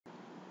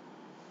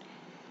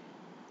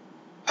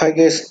Hi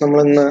guys, we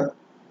will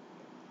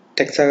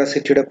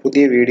Tests-SSC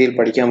പുതിയ വീഡിയോയിൽ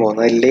പഠിക്കാൻ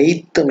പോകുന്നത്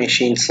lathe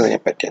machines നെ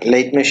പറ്റി.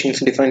 Lathe machines,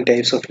 different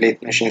types of lathe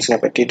machines നെ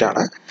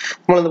പറ്റിയിട്ടാണ്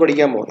നമ്മൾ ഇന്ന്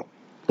പഠിക്കാൻ പോകുന്നത്.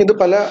 ഇത്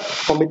പല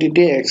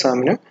കോമ്പറ്റീറ്റീവ്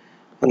എക്സാമിനും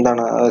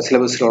എന്താണ്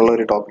സിലബസിലുള്ള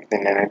ഒരു ടോപ്പിക്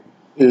തന്നെയാണ്.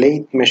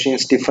 Lathe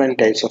machines, different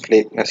types of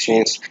lathe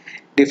machines,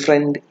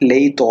 different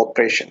lathe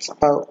operations.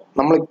 അപ്പോൾ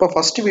നമ്മൾ ഇപ്പോൾ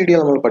ഫസ്റ്റ് വീഡിയോ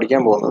നമ്മൾ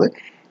പഠിക്കാൻ പോകുന്നത്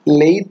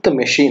lathe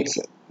machines,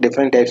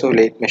 different types of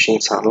lathe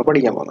machines ആണ് നമ്മൾ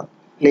പഠിക്കാൻ പോകുന്നത്.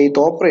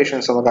 Lathe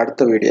operations നമുക്ക്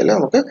അടുത്ത വീഡിയോയിൽ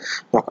നമുക്ക്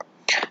നോക്കാം.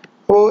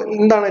 അപ്പോൾ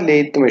എന്താണ്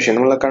lathe machine?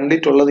 നമ്മൾ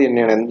കണ്ടിട്ടുള്ളത്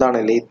തന്നെയാണ് എന്താണ്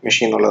lathe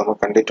machine എന്നുള്ളത് നമ്മൾ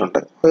കണ്ടിട്ടുണ്ട്.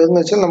 അപ്പോൾ എന്ന്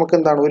വെച്ചാൽ നമുക്ക്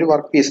എന്താണ് ഒരു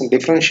വർക്ക് പീസ്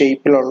ഡിഫറെന്റ്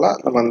ഷേപ്പിലുള്ള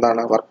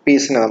എന്താണ് വർക്ക്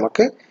പീസിനെ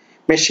നമുക്ക്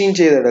മെഷീൻ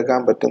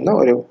ചെയ്തെടുക്കാൻ പറ്റുന്ന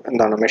ഒരു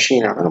എന്താണ്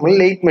മെഷീനാണ് നമ്മൾ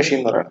lathe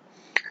machine എന്ന് പറയുന്നത്.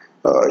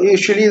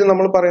 യൂഷ്വലി ഇത്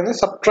നമ്മൾ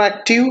പറയുന്നത്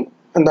സബ്ട്രാക്റ്റീവ്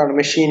എന്താണ്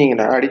മെഷീനിങ്,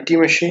 അഡിറ്റീവ്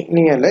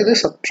മെഷീനിങ് അല്ല, ഇത്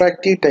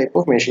സബ്ട്രാക്റ്റീവ് ടൈപ്പ്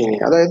ഓഫ്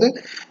മെഷീനിങ്. അതായത്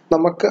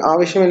നമുക്ക്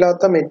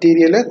ആവശ്യമില്ലാത്ത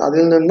മെറ്റീരിയൽ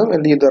അതിൽ നിന്നും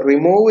എന്ത് ചെയ്ത്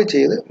റിമൂവ്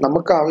ചെയ്ത്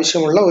നമുക്ക്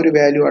ആവശ്യമുള്ള ഒരു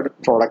വാല്യൂ ആഡഡ്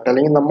പ്രോഡക്റ്റ്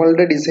അല്ലെങ്കിൽ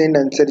നമ്മളുടെ ഡിസൈൻ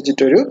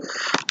അനുസരിച്ചിട്ടൊരു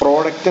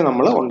പ്രോഡക്റ്റ്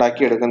നമ്മൾ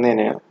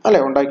ഉണ്ടാക്കിയെടുക്കുന്നതിനെയാണ്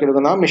അല്ലെ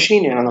ഉണ്ടാക്കിയെടുക്കുന്ന ആ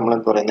മെഷീനെയാണ് നമ്മൾ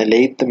എന്ത് പറയുന്നത്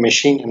lathe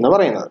മെഷീൻ എന്ന്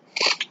പറയുന്നത്.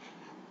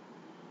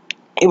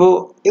 ഇപ്പോൾ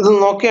ഇത്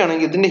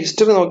നോക്കുകയാണെങ്കിൽ ഇതിന്റെ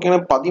ഹിസ്റ്ററി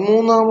നോക്കുകയാണെങ്കിൽ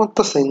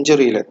 13th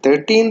സെഞ്ചുറിയിൽ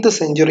 13th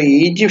സെഞ്ചുറി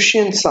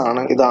ഈജിപ്ഷ്യൻസ്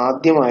ആണ് ഇത്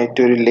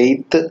ആദ്യമായിട്ട് ഒരു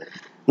lathe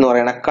എന്ന്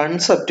പറയുന്ന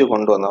കൺസെപ്റ്റ്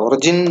കൊണ്ടുവന്നത്.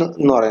 ഒറിജിൻ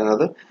എന്ന്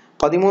പറയുന്നത്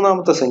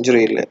 13th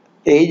സെഞ്ചുറിയിൽ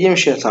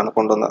ഈജിപ്ഷ്യൻസ് ആണ്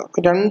കൊണ്ടുവന്നത്.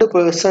 രണ്ട്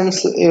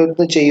പേഴ്സൺസ്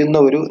ചെയ്യുന്ന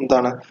ഒരു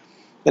എന്താണ്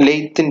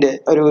ലെയ്ത്തിന്റെ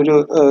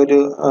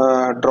ഒരു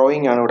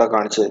ഡ്രോയിങ് ആണ് ഇവിടെ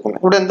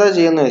കാണിച്ചിരിക്കുന്നത്. ഇവിടെ എന്താ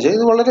ചെയ്യുന്നത് വെച്ചാൽ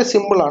ഇത് വളരെ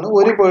സിമ്പിൾ ആണ്.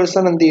 ഒരു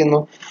പേഴ്സൺ എന്ത്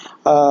ചെയ്യുന്നു,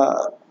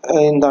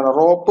 എന്താണ്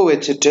റോപ്പ്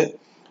വെച്ചിട്ട്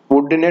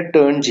വുഡിനെ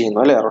ടേൺ ചെയ്യുന്നു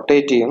അല്ലെ,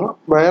 റൊട്ടേറ്റ് ചെയ്യുന്നു.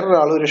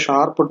 വേറൊരാൾ ഒരു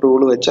ഷാർപ്പ് ടൂൾ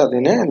വെച്ച്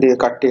അതിനെ എന്ത് ചെയ്ത്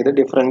കട്ട് ചെയ്ത്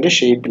ഡിഫറെന്റ്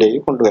ഷേപ്പിലേക്ക്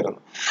കൊണ്ടുവരുന്നു.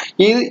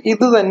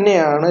 ഇത്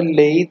തന്നെയാണ്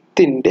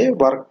ലെയ്ത്തിന്റെ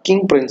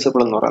വർക്കിംഗ്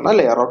പ്രിൻസിപ്പിൾ എന്ന് പറയുന്നത്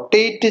അല്ലെ.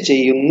 റൊട്ടേറ്റ്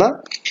ചെയ്യുന്ന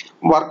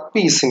വർക്ക്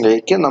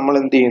പീസിലേക്ക് നമ്മൾ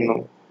എന്ത് ചെയ്യുന്നു,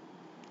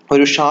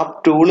 ഒരു ഷാർപ്പ്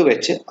ടൂൾ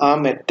വെച്ച് ആ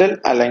മെറ്റൽ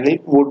അല്ലെങ്കിൽ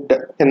വുഡ്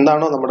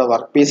എന്താണോ നമ്മുടെ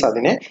വർക്ക് പീസ്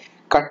അതിനെ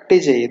കട്ട്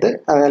ചെയ്ത്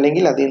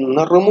അല്ലെങ്കിൽ അതിൽ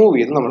നിന്ന് റിമൂവ്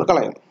ചെയ്ത് നമ്മൾ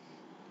കളയുന്നു.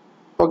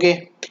 ഓക്കെ,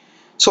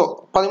 സോ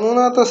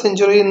 13th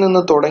സെഞ്ചുറിയിൽ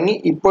നിന്ന് തുടങ്ങി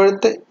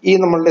ഇപ്പോഴത്തെ ഈ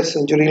നമ്മളുടെ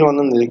സെഞ്ചുറിയിൽ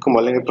വന്ന് നിൽക്കുമ്പോൾ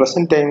അല്ലെങ്കിൽ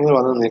പ്രസന്റ് ടൈമിൽ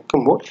വന്ന്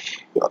നിൽക്കുമ്പോൾ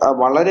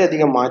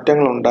വളരെയധികം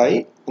മാറ്റങ്ങൾ ഉണ്ടായി.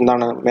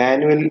 എന്താണ്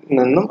മാനുവൽ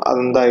നിന്നും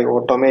അതെന്തായി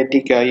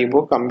ഓട്ടോമാറ്റിക് ആയി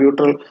ഇപ്പോൾ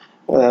കമ്പ്യൂട്ടർ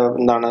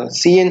എന്താണ്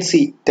CNC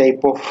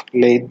ടൈപ്പ് ഓഫ്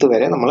ലെയ്ത്ത്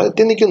വരെ നമ്മൾ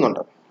എത്തി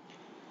നിൽക്കുന്നുണ്ട്.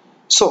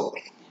 സോ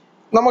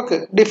നമുക്ക്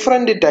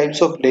different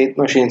types of lathe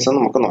machines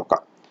നമുക്ക്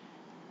നോക്കാം.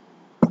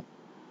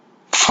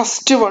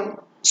 ഫസ്റ്റ് വൺ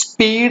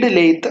സ്പീഡ്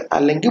ലെയ്ത്ത്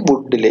അല്ലെങ്കിൽ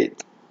വുഡ്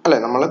ലെയ്ത്ത് അല്ലെ.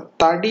 നമ്മൾ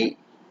തടി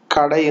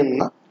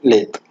കടയുന്ന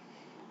ലെയ്ത്ത്,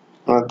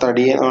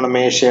 തടി നമ്മുടെ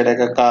മേശയുടെ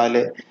ഒക്കെ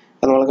കാല്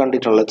നമ്മൾ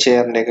കണ്ടിട്ടുള്ള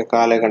ചെയറിന്റെ ഒക്കെ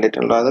കാല്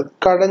കണ്ടിട്ടുണ്ടോ, അത്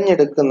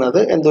കടഞ്ഞെടുക്കുന്നത്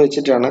എന്ത്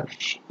വെച്ചിട്ടാണ്,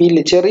 ഈ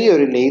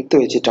ചെറിയൊരു ലെയ്ത്ത്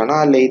വെച്ചിട്ടാണ്.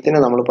 ആ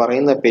ലെയ്ത്തിനെ നമ്മൾ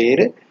പറയുന്ന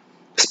പേര്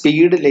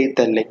സ്പീഡ്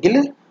ലെയ്ത്ത് അല്ലെങ്കിൽ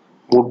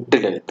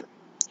വുഡ് ലെയ്ത്ത്.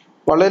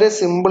 വളരെ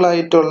സിമ്പിൾ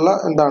ആയിട്ടുള്ള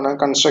എന്താണ്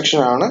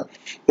കൺസ്ട്രക്ഷൻ ആണ്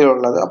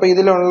ഇതിലുള്ളത്. അപ്പൊ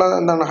ഇതിലുള്ള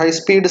എന്താണ് high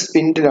speed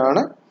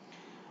സ്പിൻഡിലാണ്,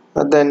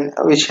 then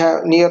which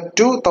have near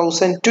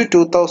 2000 to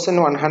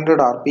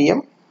 2100 RPM.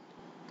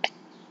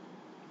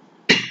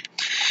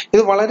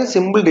 ഇത് വളരെ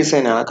സിമ്പിൾ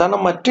ഡിസൈൻ ആണ്. കാരണം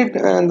മറ്റ്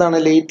എന്താണ്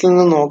ലെയ്ത്തിൽ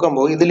നിന്ന്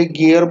നോക്കുമ്പോൾ ഇതിൽ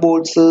gear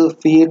balls,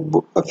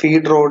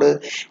 feed road,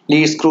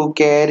 lead screw,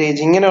 carriage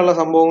ഇങ്ങനെയുള്ള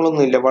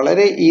സംഭവങ്ങളൊന്നും ഇല്ല.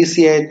 വളരെ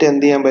ഈസി ആയിട്ട്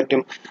എന്ത് ചെയ്യാൻ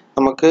പറ്റും,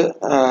 നമുക്ക്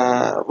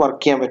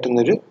വർക്ക് ചെയ്യാൻ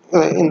പറ്റുന്നൊരു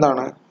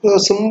എന്താണ്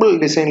സിമ്പിൾ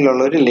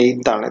ഡിസൈനിലുള്ള ഒരു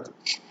ലെയ്ത്ത് ആണ് ഇത്.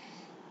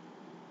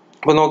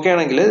 അപ്പൊ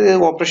നോക്കുകയാണെങ്കിൽ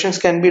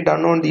operations can be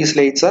done on these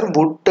ലെയ്ത്ത്സ് R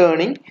would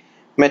turning,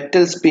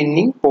 metal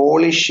spinning,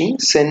 polishing,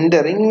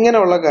 centring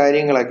ഇങ്ങനെയുള്ള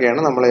കാര്യങ്ങളൊക്കെയാണ്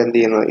നമ്മൾ എന്ത്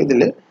ചെയ്യുന്നത്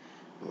ഇതിൽ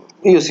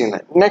യൂസ്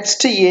ചെയ്യുന്നത്.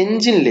 Next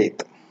engine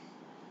lathe.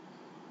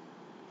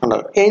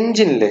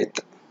 Engine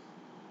lathe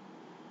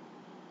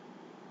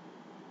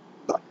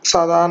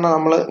സാധാരണ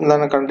നമ്മൾ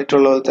എന്താണ്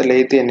കണ്ടിട്ടുള്ള പോലത്തെ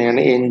ലെയ്ത്ത്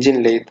തന്നെയാണ് എൻജിൻ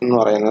ലെയ്ത്ത് എന്ന്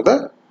പറയുന്നത്.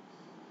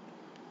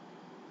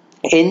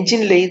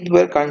 Engine lathe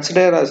were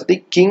considered as the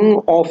king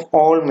of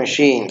all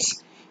machines.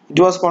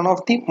 It was one of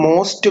the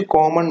most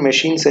common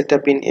machine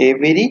setup in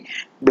every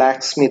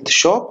blacksmith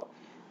shop.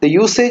 The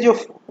usage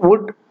of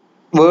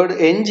word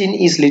engine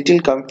is little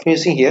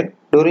confusing here.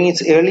 During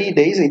its early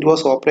days it was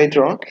operated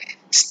on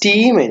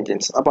steam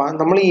engines. അപ്പോൾ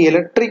നമ്മൾ ഈ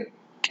electric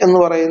എന്ന്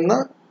പറയുന്ന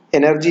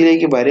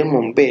എനർജിയിലേക്ക് വരും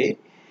മുമ്പേ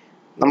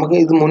നമുക്ക്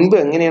ഇത് മുൻപ്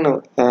എങ്ങനെയാണ്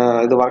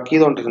ഇത് വർക്ക്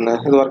ചെയ്തുകൊണ്ടിരുന്നത്,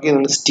 ഇത് വർക്ക്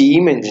ചെയ്തുകൊണ്ട്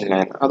സ്റ്റീം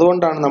എഞ്ചിനിലായിരുന്നു.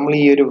 അതുകൊണ്ടാണ് നമ്മൾ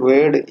ഈ ഒരു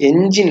വേർഡ്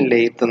എൻജിൻ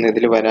ലെയ്ത്ത് എന്ന്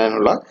ഇതിൽ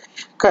വരാനുള്ള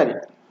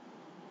കാര്യം.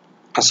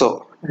 So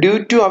due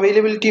to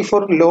availability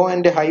for low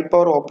and high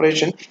power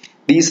operation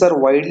these are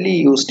widely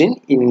used in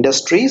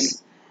industries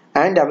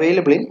and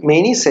available in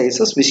many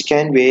sizes which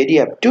can vary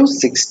up to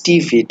 60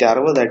 feet.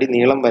 60 അടി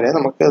നീളം വരെ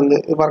നമുക്ക്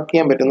വർക്ക്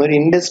ചെയ്യാൻ പറ്റുന്ന ഒരു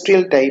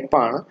ഇൻഡസ്ട്രിയൽ ടൈപ്പ്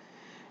ആണ്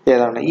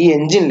ഏതാണ് ഈ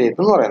എൻജിൻ ലെയ്ത്ത്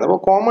എന്ന് പറയുന്നത്. അപ്പോൾ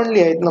കോമൺലി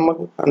ആയിട്ട്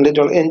നമുക്ക്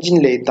കണ്ടിട്ടുള്ള എൻജിൻ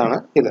ലെയ്ത്ത് ആണ്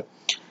ഇത്.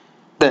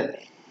 Then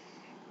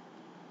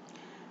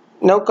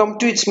now come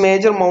to its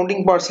major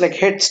mounting parts like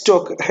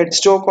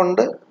headstock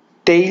ഉണ്ട്,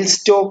 tail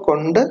stock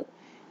ഉണ്ട്,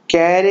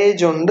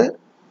 carriage ഉണ്ട്,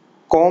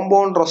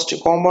 compound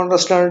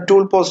rest ആണ്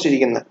ടൂൾ പോസ്റ്റ്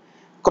ഇരിക്കുന്നത്,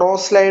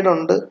 ക്രോസ് സ്ലൈഡ്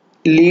ഉണ്ട്,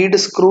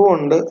 ലീഡ് സ്ക്രൂ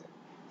ഉണ്ട്,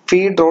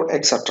 feed rod,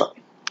 etc.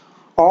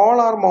 All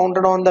are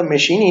mounted on the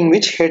machine, in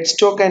which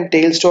headstock and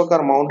tailstock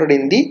are mounted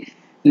in the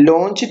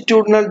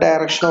longitudinal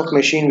direction of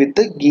machine with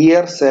the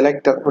gear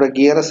selector. ഇവിടെ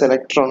gear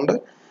selector ഉണ്ട്,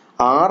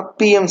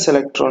 RPM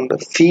selector ഉണ്ട്,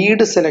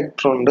 feed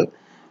selector ഉണ്ട്,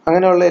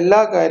 അങ്ങനെയുള്ള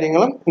എല്ലാ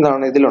കാര്യങ്ങളും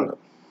ഇതാണ് ഇതിലുണ്ട്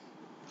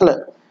അല്ലേ.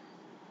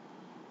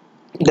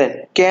 Then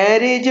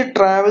carriage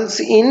travels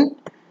in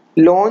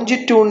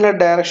longitudinal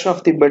direction of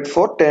the bed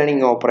for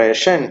turning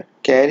operation.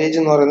 Carriage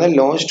എന്ന് പറയുന്നത്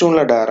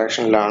longitudinal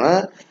directionലാണ്.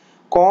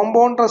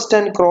 Compound rest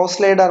and cross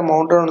slide are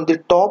mounted on the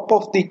top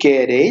of the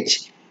carriage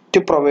to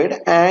provide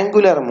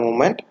angular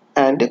movement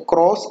and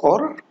cross or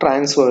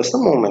transverse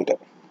movement.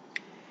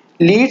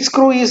 Lead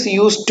screw is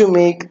used to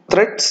make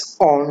threads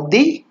on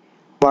the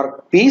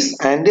workpiece,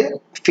 and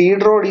feed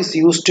rod is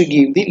used to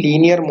give the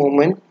linear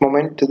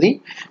movement to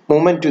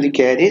the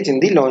carriage in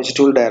the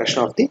longitudinal direction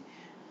of the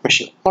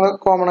machine.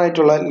 Common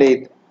ആയിട്ടുള്ള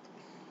lathe.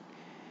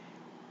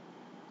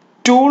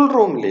 Tool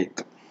room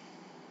lathe.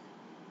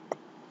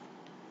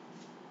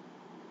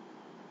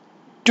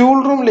 Tool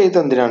room lathe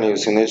എന്തിനാണ്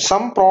use ചെയ്യുന്നത്?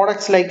 Some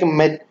products like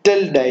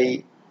metal die,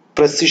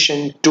 precision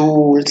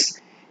tools,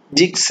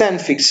 jigs and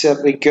fixture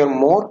require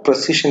more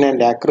precision and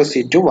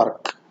accuracy to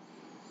work.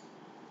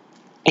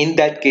 In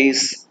that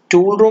case,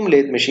 tool room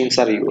lathe machines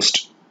are used.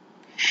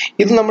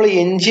 ഇത് നമ്മൾ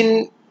engine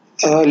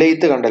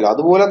lathe കണ്ടല്ലോ,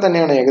 അതുപോലെ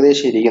തന്നെയാണ്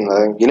ഏകദേശം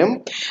ഇരിക്കുന്നതെങ്കിലും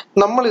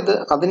നമ്മളിത്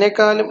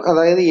അതിനേക്കാളും,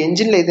 അതായത്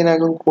എൻജിൻ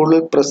lathe-നേക്കാളും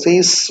കൂടുതൽ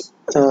പ്രിസൈസ്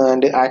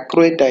ആൻഡ്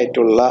ആക്യുറേറ്റ്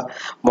ആയിട്ടുള്ള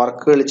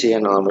വർക്കുകൾ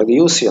ചെയ്യാനാണ് നമ്മളിത്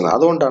യൂസ് ചെയ്യുന്നത്.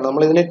 അതുകൊണ്ടാണ്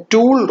നമ്മൾ ഇതിനെ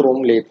ടൂൾ റൂം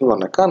lathe എന്ന്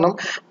പറഞ്ഞത്. കാരണം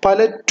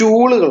പല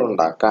ടൂളുകൾ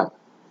ഉണ്ടാക്കാൻ,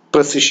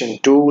 precision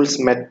tools,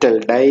 metal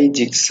die,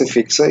 jigs,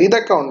 fixer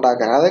ഇതൊക്കെ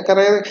ഉണ്ടാക്കാൻ,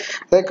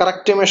 അതൊക്കെ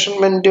കറക്റ്റ്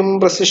മെഷർമെന്റും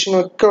പ്രസിഷനും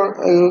ഒക്കെ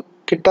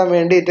കിട്ടാൻ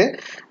വേണ്ടിയിട്ട്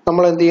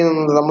നമ്മൾ എന്ത്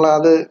ചെയ്യുന്നത്, നമ്മൾ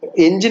അത്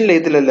എൻജിൻ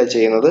lathe-ലല്ല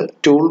ചെയ്യുന്നത്,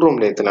 ടൂൾ റൂം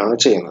lathe-ലാണ്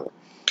ചെയ്യുന്നത്.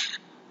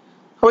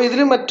 അപ്പോൾ ഇതിൽ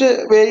മറ്റ്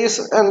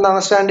വേരിയസ്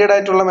സ്റ്റാൻഡേർഡ്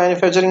ആയിട്ടുള്ള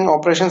മാനുഫാക്ചറിങ്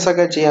ഓപ്പറേഷൻസ്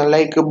ഒക്കെ ചെയ്യാം.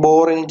 ലൈക്ക്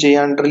ബോറിങ്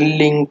ചെയ്യാം,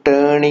 ഡ്രില്ലിങ്,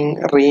 ടേണിങ്,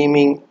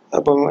 റീമിങ്,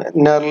 അപ്പം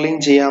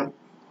നെർലിങ് ചെയ്യാം,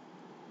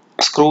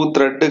 സ്ക്രൂ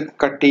ത്രെഡ്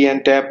കട്ട് ചെയ്യാൻ,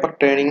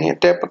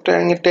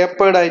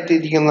 ടേപ്പേർഡ് ആയിട്ട്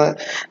ഇരിക്കുന്ന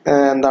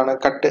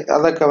കട്ട്,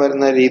 അതൊക്കെ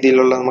വരുന്ന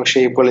രീതിയിലുള്ള നമുക്ക്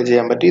ഷേപ്പുകൾ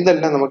ചെയ്യാൻ പറ്റും.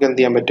 ഇതെല്ലാം നമുക്ക് എന്ത്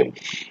ചെയ്യാൻ പറ്റും,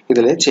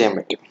 ഇതിൽ ചെയ്യാൻ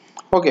പറ്റും.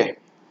 Okay,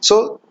 so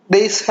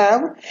these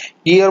have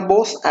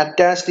gearbox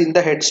attached in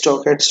the headstock.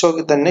 Headstock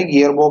തന്നെ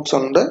gearbox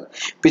ഉണ്ട്,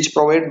 which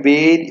provide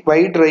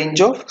wide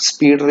range of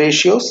speed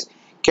ratios,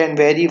 can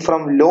vary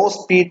from low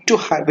speed to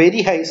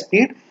very high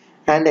speed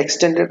and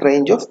extended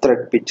range of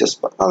thread pitches.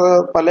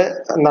 പല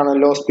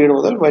low speed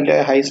മുതൽ വലിയ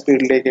high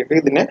സ്പീഡിലേക്കൊക്കെ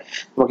ഇതിനെ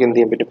നമുക്ക് എന്ത്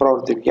ചെയ്യാൻ പറ്റും,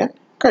 പ്രവർത്തിപ്പിക്കാൻ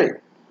കഴിയും.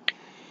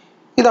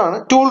 ഇതാണ്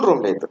ടൂൾ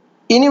റൂം lathe.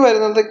 ഇനി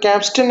വരുന്നത്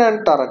Capstan and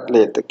Turret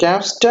lathe.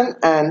 Capstan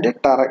and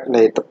Turret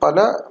lathe പല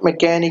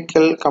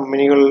മെക്കാനിക്കൽ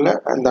കമ്പനികളിൽ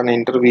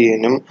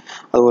ഇന്റർവ്യൂവിനും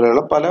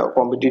അതുപോലെയുള്ള പല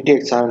competitive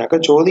എക്സാമിനൊക്കെ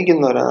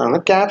ചോദിക്കുന്നവരാണ്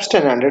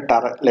Capstan and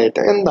Turret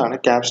lathe. എന്താണ്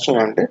Capstan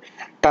and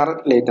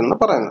Turret lathe എന്ന്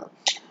പറയുന്നത്?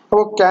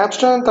 അപ്പോൾ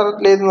Capstan and Turret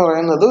lathe എന്ന്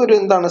പറയുന്നത് ഒരു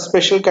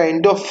special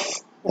kind of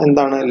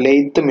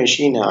lathe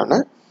machine ആണ്.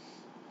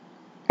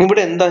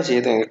 ഇവിടെ എന്താ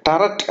ചെയ്തത്,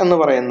 ടററ്റ് എന്ന്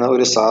പറയുന്ന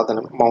ഒരു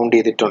സാധനം മൗണ്ട്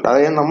ചെയ്തിട്ടുണ്ട്.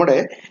 അതായത് നമ്മുടെ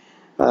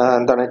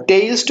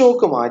ടെയിൽ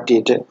സ്റ്റോക്ക്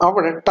മാറ്റിയിട്ട്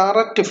അവിടെ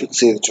ടററ്റ്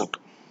ഫിക്സ് ചെയ്തിട്ടുണ്ട്.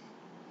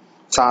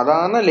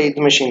 സാധാരണ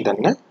ലേത്ത് മെഷീൻ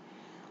തന്നെ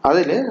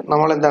അതിൽ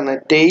നമ്മൾ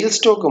ടെയിൽ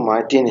സ്റ്റോക്ക്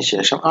മാറ്റിയതിന്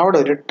ശേഷം അവിടെ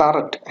ഒരു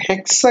ടററ്റ്,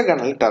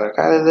 ഹെക്സഗണൽ ടററ്റ്,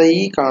 അതായത്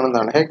ഈ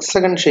കാണുന്നതാണ്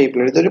ഹെക്സഗൺ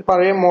ഷേപ്പിൽ, ഇതൊരു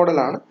പഴയ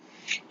മോഡലാണ്,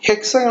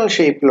 ഹെക്സഗണൽ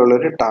ഷേപ്പിലുള്ള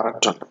ഒരു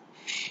ടററ്റ് ഉണ്ട്.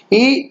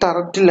 ഈ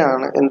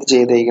ടററ്റിലാണ് എന്ത്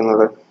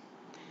ചെയ്തിരിക്കുന്നത്,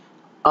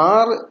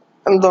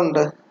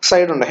 6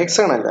 സൈഡുണ്ട്,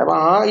 ഹെക്സഗൺ അല്ല. അപ്പൊ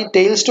ഈ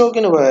ടെയിൽ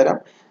സ്റ്റോക്കിന് പകരം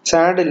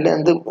സാഡിൽ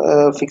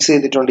ഫിക്സ്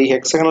ചെയ്തിട്ടുണ്ട്, ഈ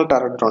ഹെക്സഗണൽ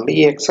ടററ്റ് ഉണ്ട്. ഈ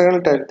ഹെക്സഗണൽ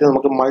ടററ്റ്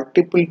നമുക്ക്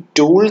മൾട്ടിപ്പിൾ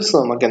ടൂൾസ്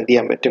നമുക്ക് എന്ത്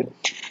ചെയ്യാൻ പറ്റും,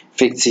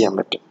 ഫിക്സ് ചെയ്യാൻ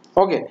പറ്റും.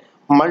 Okay,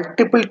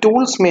 multiple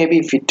tools may be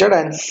fitted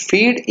and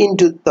feed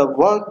into the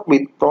work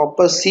with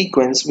proper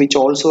sequence, which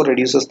also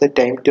reduces the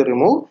time to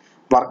remove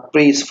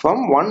workpiece from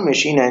one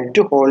machine and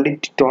to hold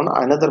it on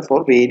another for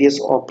various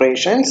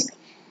operations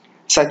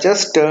such as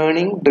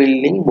turning,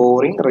 drilling,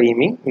 boring,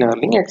 reaming,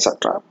 knurling,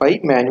 etc. by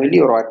manually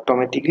or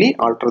automatically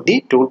alter the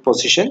tool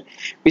position,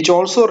 which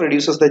also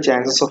reduces the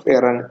chances of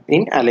error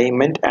in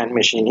alignment and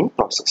machining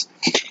process.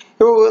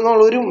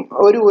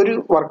 ഒരു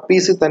work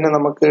പീസിൽ തന്നെ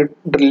നമുക്ക്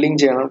drilling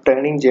ചെയ്യണം,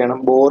 turning ചെയ്യണം,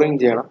 boring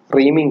ചെയ്യണം,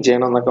 reaming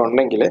ചെയ്യണം എന്നൊക്കെ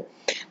ഉണ്ടെങ്കിൽ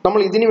നമ്മൾ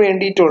ഇതിന്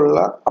വേണ്ടിയിട്ടുള്ള,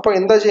 അപ്പോൾ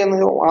എന്താ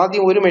ചെയ്യുന്നത്,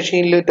 ആദ്യം ഒരു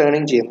മെഷീനിൽ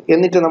ടേണിങ് ചെയ്യുന്നു,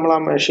 എന്നിട്ട് നമ്മൾ ആ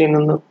മെഷീനിൽ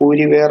നിന്ന്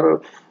ഊരി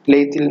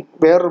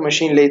വേറൊരു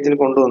മെഷീൻ ലേത്തിൽ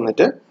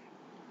കൊണ്ടുവന്നിട്ട്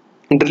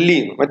ഡ്രില്ല്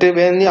ചെയ്യുന്നു, മറ്റേ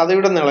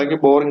അതിവിടെ നിളക്കി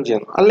ബോറിങ്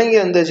ചെയ്യുന്നു. അല്ലെങ്കിൽ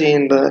എന്താ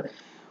ചെയ്യേണ്ടത്,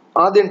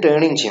 ആദ്യം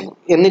ടേണിങ് ചെയ്യുന്നു,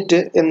 എന്നിട്ട്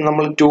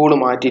നമ്മൾ ടൂള്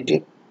മാറ്റിയിട്ട്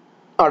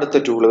അടുത്ത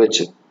ടൂള്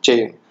വെച്ച്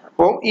ചെയ്യുന്നു.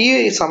 അപ്പോൾ ഈ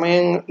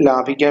സമയം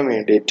ലാഭിക്കാൻ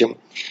വേണ്ടിയിട്ടും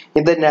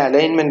ഇതിൻ്റെ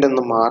അലൈൻമെന്റ്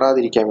ഒന്നും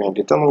മാറാതിരിക്കാൻ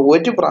വേണ്ടിയിട്ട് നമ്മൾ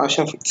ഒരു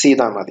പ്രാവശ്യം ഫിക്സ്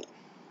ചെയ്താൽ മതി.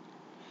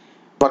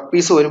 വർക്ക്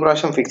പീസ് ഒരു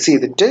പ്രാവശ്യം ഫിക്സ്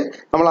ചെയ്തിട്ട്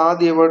നമ്മൾ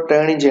ആദ്യം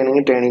ടേണിങ്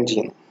ചെയ്യണമെങ്കിൽ ടേണിങ്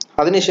ചെയ്യുന്നു,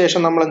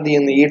 അതിനുശേഷം നമ്മൾ എന്ത്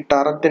ചെയ്യുന്നു, ഈ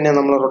ടററ്റിനെ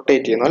നമ്മൾ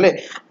റൊട്ടേറ്റ് ചെയ്യുന്നു അല്ലേ,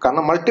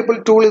 കാരണം മൾട്ടിപ്പിൾ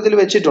ടൂൾ ഇതിൽ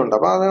വെച്ചിട്ടുണ്ട്.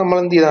 അപ്പോൾ അത് നമ്മൾ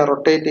എന്ത് ചെയ്താൽ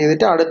റൊട്ടേറ്റ്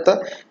ചെയ്തിട്ട് അടുത്ത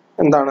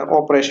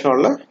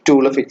ഓപ്പറേഷനുള്ള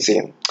ടൂള് ഫിക്സ്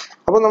ചെയ്യുന്നു.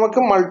 അപ്പോൾ നമുക്ക്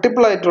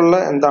മൾട്ടിപ്പിൾ ആയിട്ടുള്ള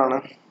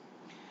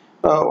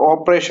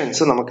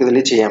ഓപ്പറേഷൻസ് നമുക്ക് ഇതിൽ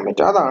ചെയ്യാൻ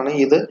പറ്റും. അതാണ്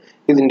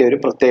ഇതിന്റെ ഒരു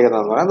പ്രത്യേകത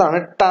എന്ന് പറയുന്നത്. അതാണ്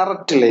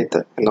ടററ്റ് ലേത്ത്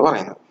എന്ന്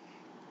പറയുന്നത്.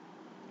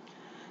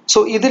 സോ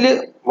ഇതിൽ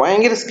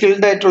ഭയങ്കര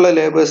സ്കിൽഡ് ആയിട്ടുള്ള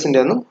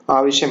ലേബേഴ്സിൻ്റെ ഒന്നും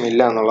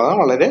ആവശ്യമില്ല എന്നുള്ളതാണ്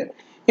വളരെ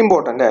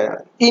ഇമ്പോർട്ടൻ്റ് ആയത്.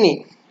 ഇനി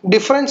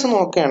ഡിഫറൻസ്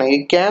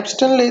നോക്കുകയാണെങ്കിൽ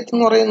ക്യാപ്സ്റ്റൺ ലെയ്ത്ത്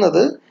എന്ന്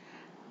പറയുന്നത്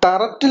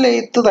ടററ്റ്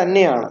ലെയ്ത്ത്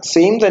തന്നെയാണ്,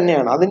 സെയിം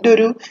തന്നെയാണ്. അതിൻ്റെ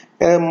ഒരു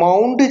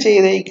മൗണ്ട്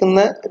ചെയ്തേക്കുന്ന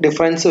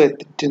ഡിഫറൻസ്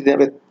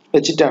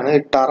വെച്ചിട്ടാണ്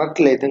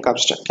ടററ്റ് ലെയ്ത്തും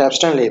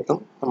ക്യാപ്സ്റ്റൺ ലെയ്ത്തും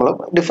നമ്മൾ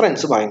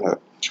ഡിഫറൻസ് പറയുന്നത്.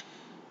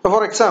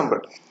 ഫോർ എക്സാമ്പിൾ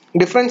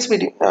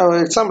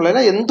എക്സാമ്പിൾ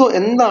അല്ല,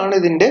 എന്താണ്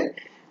ഇതിൻ്റെ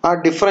ആ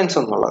ഡിഫറൻസ്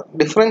എന്നുള്ളത്.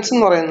 ഡിഫറൻസ്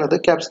എന്ന് പറയുന്നത്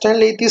Capstan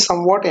lathe is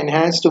somewhat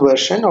enhanced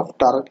version of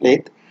turret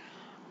lathe.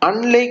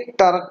 Unlike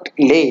turret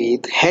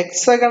lathe,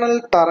 hexagonal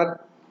turret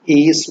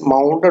is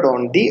mounted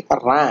on the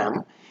Ram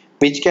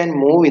which can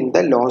move in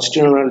the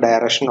longitudinal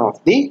direction of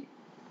the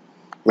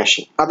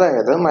machine.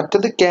 അതായത്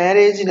മറ്റത്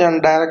carriage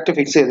direct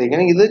fix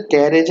ചെയ്തിരിക്കുന്നത്, ഇത്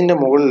കാരേജിന്റെ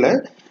മുകളിൽ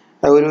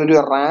ഒരു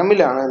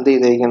റാമിലാണ് എന്ത്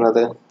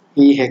ചെയ്തിരിക്കുന്നത്,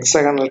 ഈ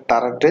hexagonal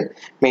turret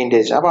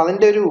maintain ചെയ്യുക. അപ്പോൾ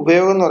അതിൻ്റെ ഒരു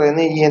ഉപയോഗം എന്ന്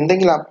പറയുന്നത് ഈ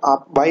എന്തെങ്കിലും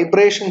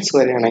വൈബ്രേഷൻസ്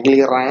വരികയാണെങ്കിൽ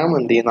ഈ റാം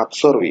എന്ത് ചെയ്യുന്നു,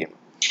 അബ്സോർവ് ചെയ്യുന്നു.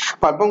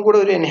 അപ്പം അല്പം കൂടെ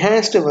ഒരു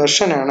എൻഹാൻസ്ഡ്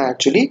വെർഷൻ ആണ്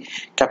ആക്ച്വലി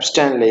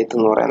ക്യാപ്സ്റ്റാൻ ലെയ്ത്ത്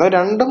എന്ന് പറയുന്നത്.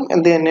 രണ്ടും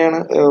എന്ത് തന്നെയാണ്,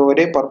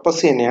 ഒരേ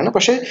പർപ്പസ് തന്നെയാണ്.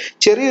 പക്ഷേ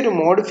ചെറിയൊരു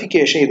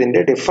മോഡിഫിക്കേഷൻ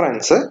ഇതിൻ്റെ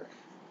ഡിഫറൻസ്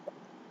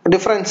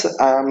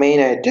മെയിൻ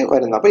ആയിട്ട്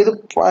വരുന്നത്. അപ്പോൾ ഇത്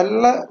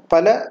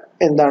പല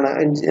എന്താണ്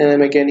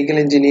മെക്കാനിക്കൽ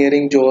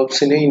എഞ്ചിനീയറിംഗ്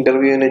ജോബ്സിന്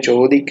ഇന്റർവ്യൂവിന്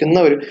ചോദിക്കുന്ന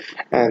ഒരു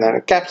എന്താണ്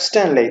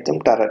ക്യാപ്സ്റ്റാൻ ലെയ്ത്തും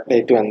ടററ്റ്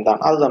ലെയ്ത്തും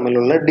എന്താണ്, അത്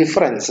തമ്മിലുള്ള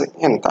ഡിഫറൻസ്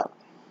എന്താണ്.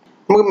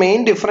 നമുക്ക് മെയിൻ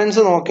ഡിഫറൻസ്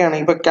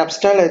നോക്കുകയാണെങ്കിൽ ഇപ്പോൾ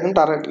ക്യാപ്സ്റ്റാൻ ലെയ്ത്തും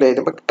ടററ്റ്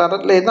ലെയ്ത്തും. ഇപ്പോൾ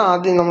ടററ്റ് ലെയ്ത്ത്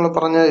ആദ്യം നമ്മൾ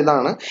പറഞ്ഞ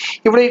ഇതാണ്.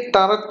 ഇവിടെ ഈ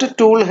ടററ്റ്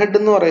ടൂൾ ഹെഡ്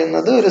എന്ന്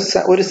പറയുന്നത്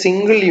ഒരു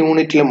സിംഗിൾ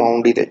യൂണിറ്റിൽ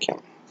മൗണ്ട്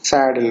ചെയ്തേക്കാണ്,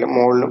 സാഡിൽ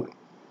മുകളിലും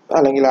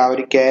അല്ലെങ്കിൽ ആ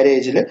ഒരു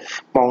കാരേജിൽ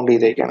മൗണ്ട്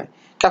ചെയ്തേക്കാണ്.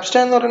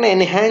 ക്യാപ്സ്റ്റാൻ എന്ന് പറയുന്നത്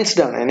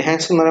എൻഹാൻസ്ഡ് ആണ്.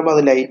 എൻഹാൻസ്ഡ് എന്ന് പറയുമ്പോൾ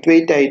അത് ലൈറ്റ്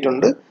വെയിറ്റ്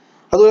ആയിട്ടുണ്ട്.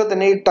 അതുപോലെ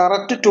തന്നെ ഈ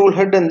ടററ്റ് ടൂൾ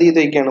ഹെഡ് എന്ത്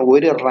ചെയ്തേക്കാണ്,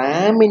 ഒരു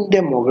റാമിന്റെ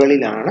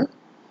മുകളിലാണ്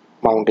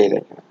മൗണ്ട്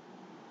ചെയ്തേക്കുന്നത്.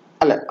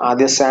 അല്ല,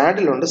 ആദ്യം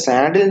സാഡിലുണ്ട്,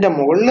 സാഡിലിന്റെ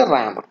മുകളിൽ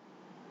റാം,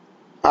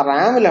 ആ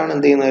റാമിലാണ്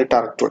എന്ത് ചെയ്യുന്നത്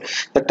turret tool.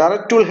 The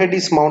turret tool head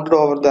is mounted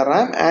over the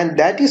Ram and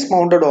that is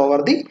mounted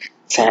over the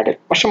saddle.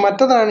 പക്ഷെ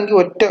മറ്റതാണെങ്കിൽ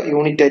ഒറ്റ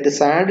യൂണിറ്റ് ആയിട്ട്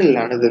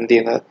സാഡിലാണ് ഇത് എന്ത്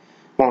ചെയ്യുന്നത്,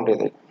 മൗണ്ട്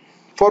ചെയ്തത്.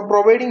 For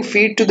providing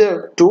feed to the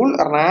tool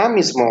Ram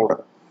is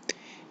mounted.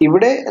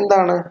 ഇവിടെ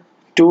എന്താണ്,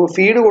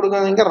 ഫീഡ്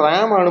കൊടുക്കുകയാണെങ്കിൽ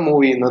റാം ആണ്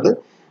മൂവ് ചെയ്യുന്നത്,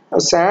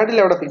 സാഡിൽ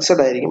അവിടെ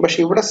ഫിക്സഡ് ആയിരിക്കും. പക്ഷെ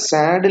ഇവിടെ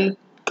സാഡിൽ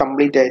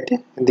കംപ്ലീറ്റ് ആയിട്ട്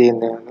എന്ത്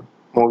ചെയ്യുന്നതാണ്,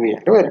 മൂവ്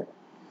ചെയ്യേണ്ടി വരും.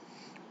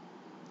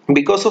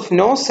 Because of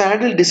no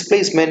saddle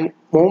displacement,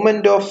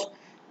 movement of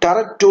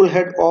turret tool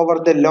head over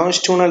the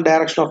longitudinal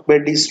direction of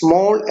bed is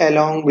small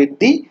along with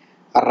the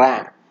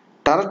Ram.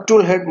 Turret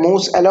tool head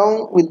moves along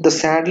with the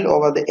saddle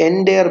over the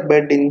entire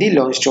bed in the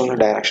longitudinal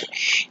direction.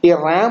 ഈ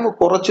റാം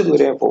കുറച്ച്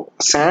ദൂരെ പോകും,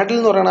 saddle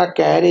എന്ന് പറയുന്ന ആ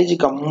carriage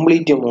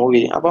complete move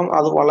ചെയ്യും. അപ്പം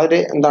അത് വളരെ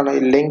എന്താണ്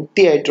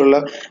ലെങ്തി ആയിട്ടുള്ള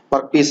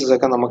വർക്ക് പീസസ്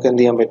ഒക്കെ നമുക്ക്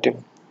എന്ത് ചെയ്യാൻ പറ്റും,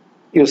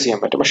 യൂസ്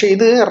ചെയ്യാൻ പറ്റും. പക്ഷെ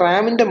ഇത്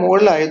റാമിന്റെ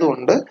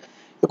മുകളിലായതുകൊണ്ട്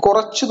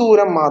കുറച്ച്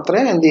ദൂരം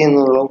മാത്രമേ എന്ത്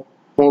ചെയ്യുന്നുള്ളൂ,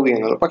 മൂവ്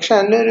ചെയ്യുന്നുള്ളൂ. പക്ഷെ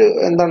അതിൻ്റെ ഒരു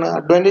എന്താണ്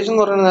അഡ്വാൻറ്റേജ്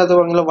എന്ന് പറയുന്നത്, നേരത്തെ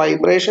പറഞ്ഞ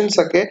വൈബ്രേഷൻസ്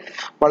ഒക്കെ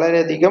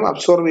വളരെയധികം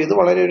അബ്സോർവ് ചെയ്ത്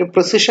വളരെ ഒരു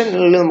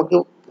പ്രിസിഷനിൽ നമുക്ക്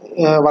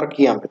വർക്ക്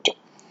ചെയ്യാൻ പറ്റും.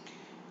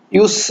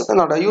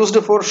 Used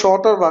for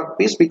shorter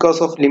workpiece because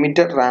of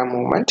limited ram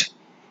movement.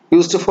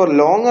 Used for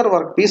longer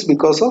workpiece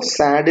because of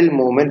saddle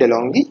movement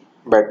along the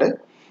bed.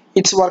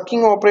 Its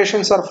working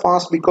operations are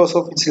fast because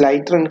of its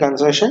lighter in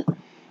construction.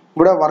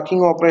 But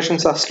working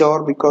operations are slower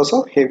because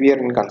of heavier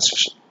in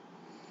construction.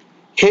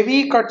 Heavy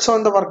cuts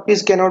on the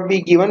workpiece cannot be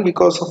given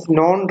because of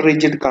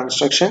non-rigid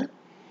construction.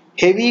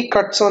 Heavy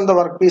cuts on the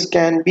workpiece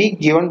can be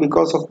given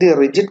because of the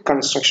rigid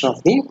construction of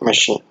the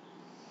machine.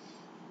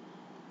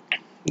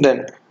 Then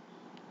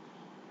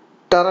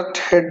turret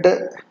head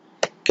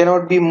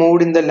cannot be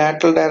moved in the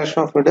lateral direction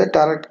of it.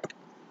 Turret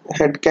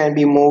head can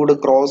be moved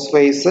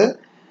crosswise.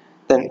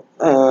 Then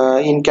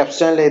in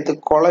capstan lathe,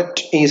 collet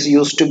is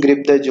used to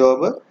grip the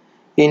job.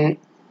 In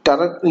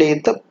turret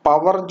lathe,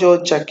 power jaw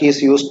chuck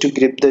is used to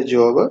grip the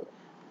job.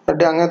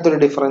 അങ്ങനത്തെ ഒരു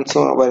difference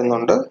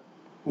വരുന്നുണ്ട്.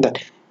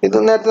 ഇത്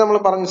നേരത്തെ നമ്മൾ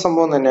പറഞ്ഞ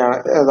സംഭവം തന്നെയാണ്.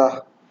 ഏതാ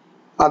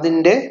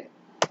അതിൻ്റെ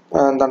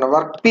എന്താണ്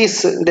വർക്ക്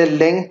പീസിന്റെ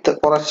ലെങ്ത്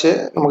കുറച്ച്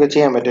നമുക്ക്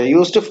ചെയ്യാൻ പറ്റും.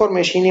 Used for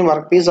machining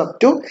work piece up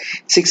to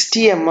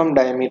 60 mm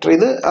diameter.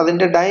 ഇത്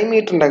അതിന്റെ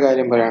ഡയമീറ്ററിന്റെ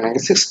കാര്യം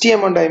പറയുകയാണെങ്കിൽ 60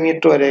 mm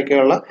diameter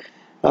വരെയൊക്കെയുള്ള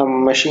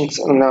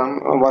machines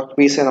work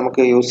piece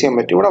നമുക്ക് യൂസ് ചെയ്യാൻ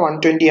പറ്റും. ഇവിടെ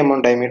 120 mm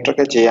ഡയമീറ്റർ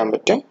ഒക്കെ ചെയ്യാൻ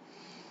പറ്റും.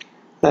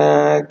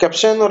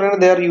 ക്യാപ്സ്റ്റാൻ എന്ന്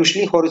പറയുന്നത് they are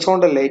usually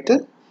horizontal light.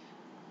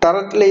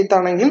 Turret lathe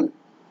ആണെങ്കിൽ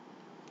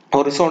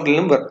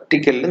ഹൊറിസോണ്ടലിലും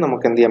വെർട്ടിക്കലിലും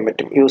നമുക്ക് എന്ത് ചെയ്യാൻ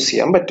പറ്റും, യൂസ്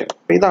ചെയ്യാൻ പറ്റും.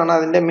 ഇതാണ്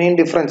അതിന്റെ മെയിൻ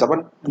ഡിഫറൻസ്.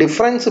 അപ്പം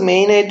ഡിഫറൻസ്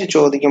മെയിൻ ആയിട്ട്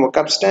ചോദിക്കുമ്പോൾ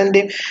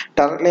ക്യാപ്സ്റ്റാന്റെയും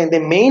ടററ്റ്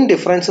ലെയ്ത്തിന്റെയും മെയിൻ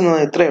ഡിഫറൻസ് എന്ന്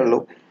പറഞ്ഞാൽ ഇത്രയേ ഉള്ളൂ.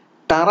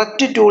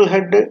 Turret tool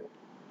head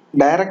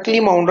directly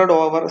mounted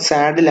over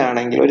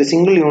സാഡിലാണെങ്കിൽ, ഒരു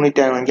സിംഗിൾ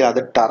യൂണിറ്റ് ആണെങ്കിൽ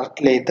അത്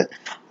ടററ്റ് ലെയ്ത്ത്.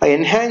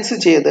 എൻഹാൻസ്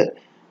ചെയ്ത്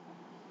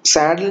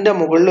സാഡിലിന്റെ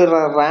മുകളിൽ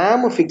ഒരു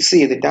റാം ഫിക്സ്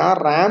ചെയ്തിട്ട് ആ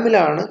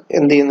റാമിലാണ്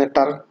എന്ത് ചെയ്യുന്നത്,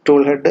 ടററ്റ്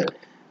ടൂൾ ഹെഡ്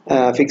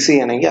ഫിക്സ്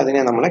ചെയ്യണമെങ്കിൽ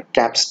അതിനെ നമ്മൾ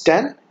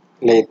ക്യാപ്സ്റ്റാൻ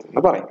ലെയ്ത്ത്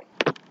എന്ന് പറയും.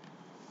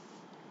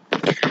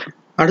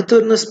 അടുത്ത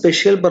വരുന്ന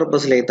സ്പെഷ്യൽ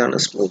പർപ്പസ് ലെയ്ത്താണ്.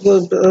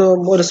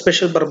 ഒരു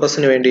സ്പെഷ്യൽ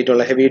പർപ്പസിന്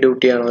വേണ്ടിയിട്ടുള്ള ഹെവി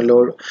ഡ്യൂട്ടി ആണോ,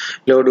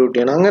 ലോ ഡ്യൂട്ടി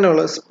ആണോ,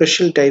 അങ്ങനെയുള്ള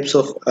special types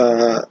of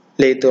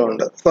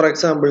ലെയ്ത്തുകളുണ്ട്. Four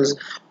examples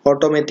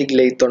automatic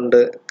lathe ഉണ്ട്,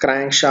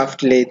 crank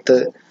shaft lathe,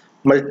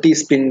 multi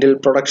spindle,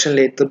 production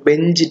lathe,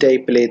 bench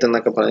type lathe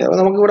എന്നൊക്കെ പറഞ്ഞു. അപ്പോൾ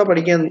നമുക്ക് ഇവിടെ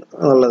പഠിക്കാൻ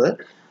ഉള്ളത്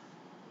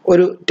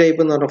ഒരു ടൈപ്പ്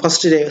എന്ന് പറഞ്ഞാൽ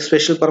ഫസ്റ്റ്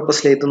സ്പെഷ്യൽ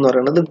പർപ്പസ് ലേത്ത് എന്ന്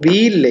പറയുന്നത്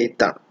വീൽ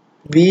ലേത്ത് ആണ്.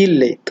 വീൽ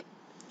ലേത്ത്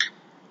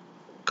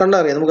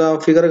കണ്ടറിയാം, നമുക്ക് ആ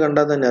ഫിഗർ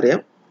കണ്ടാൽ തന്നെ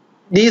അറിയാം.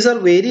 These are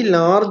very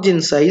large in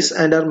size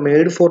and are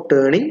made for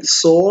turning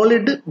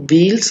solid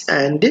wheels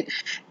and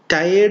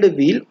tired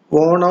wheel,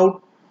 worn out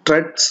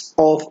treads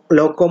of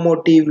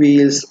locomotive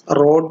wheels,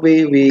 roadway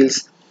wheels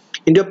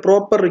into a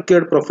proper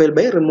required profile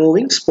by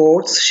removing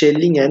spots,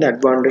 shelling and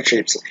advanced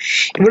shapes.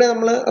 ഇവിടെ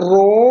നമ്മൾ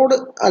road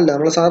അല്ല,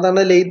 നമ്മൾ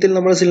സാധാരണ ലെയ്ത്തിൽ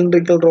നമ്മൾ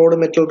cylindrical road,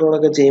 metal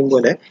റോഡൊക്കെ ചെയ്യും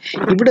പോലെ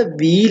ഇവിടെ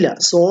വീല,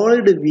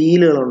 സോളിഡ്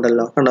വീലുകൾ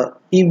ഉണ്ടല്ലോ, കണ്ടോ?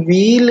 ഈ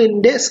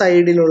വീലിന്റെ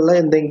സൈഡിലുള്ള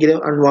എന്തെങ്കിലും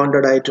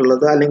അൺവാണ്ടഡ്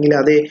ആയിട്ടുള്ളത് അല്ലെങ്കിൽ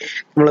അതേ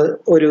നമ്മൾ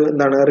ഒരു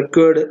എന്താണ്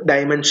റിക്വയർഡ്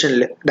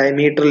ഡയമെൻഷനിൽ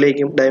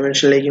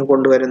ഡയമെൻഷനിലേക്കും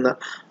കൊണ്ടുവരുന്ന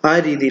ആ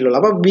രീതിയിലുള്ള,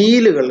 അപ്പൊ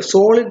വീലുകൾ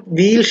സോളിഡ്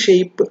വീൽ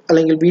ഷേപ്പ്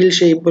അല്ലെങ്കിൽ വീൽ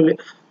ഷേപ്പിൽ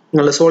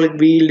സോളിഡ്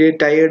വീല്,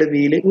 ടയേർഡ്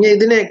വീല്,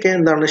 ഇതിനെയൊക്കെ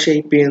എന്താണ്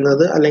ഷേപ്പ്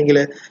ചെയ്യുന്നത് അല്ലെങ്കിൽ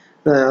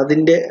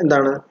അതിന്റെ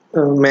എന്താണ്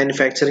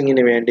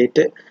മാനുഫാക്ചറിങ്ങിന്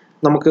വേണ്ടിയിട്ട്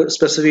നമുക്ക്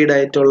സ്പെസിഫൈഡ്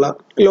ആയിട്ടുള്ള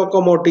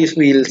ലോക്കോമോട്ടീവ്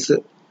വീൽസ്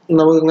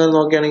നമുക്ക് ഇങ്ങനെ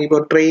നോക്കുകയാണെങ്കിൽ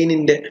ഇപ്പോൾ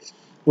ട്രെയിനിന്റെ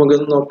നമുക്ക്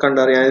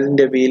നോക്കണ്ടറിയാം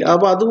അതിന്റെ വീൽ.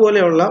 അപ്പൊ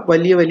അതുപോലെയുള്ള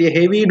വലിയ വലിയ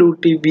ഹെവി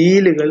ഡ്യൂട്ടി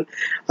വീലുകൾ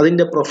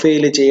അതിന്റെ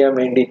പ്രൊഫൈൽ ചെയ്യാൻ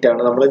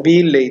വേണ്ടിയിട്ടാണ് നമ്മൾ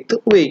വീൽ ലെയ്ത്ത്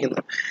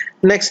ഉപയോഗിക്കുന്നത്.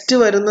 നെക്സ്റ്റ്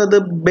വരുന്നത്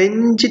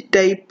ബെഞ്ച്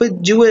ടൈപ്പ്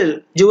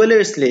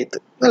ജുവലേഴ്സ്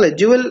ലെയ്ത്ത് അല്ലെ.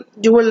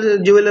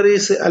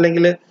 ജുവലറീസ്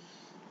അല്ലെങ്കിൽ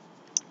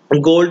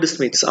ഗോൾഡ്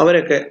സ്മിത്ത്സ്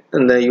അവരൊക്കെ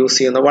എന്താ യൂസ്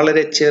ചെയ്യുന്ന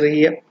വളരെ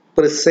ചെറിയ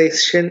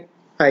പ്രിസിഷൻ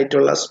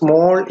ആയിട്ടുള്ള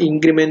സ്മോൾ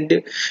ഇൻക്രിമെന്റ്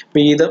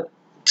വീതം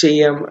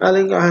ചെയ്യാം,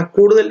 അല്ലെങ്കിൽ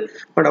കൂടുതൽ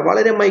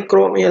വളരെ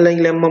മൈക്രോ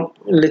അല്ലെങ്കിൽ MM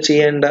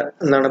ചെയ്യേണ്ട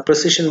എന്താണ്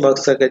പ്രിസിഷൻ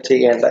വർക്ക്സ് ഒക്കെ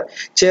ചെയ്യേണ്ട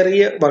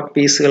ചെറിയ വർക്ക്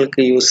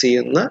പീസുകൾക്ക് യൂസ്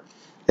ചെയ്യുന്ന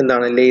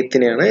എന്താണ്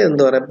ലെയ്ത്തിനെയാണ്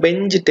എന്താ പറയുക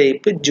ബെഞ്ച്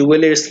ടൈപ്പ്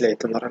ജുവലേഴ്സ്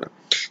ലെയ്ത്ത് എന്ന് പറയുന്നത്.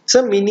 It's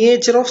A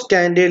miniature of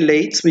standard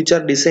ലെയ്ത്ത്സ് which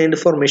are designed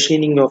for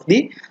machining of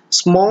the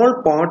small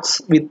parts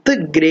with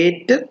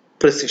greater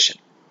precision.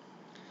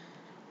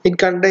 It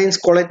contains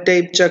collet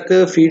type chuck,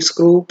 feed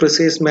screw,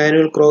 precise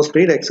manual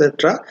crossbreed,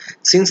 etc.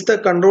 Since the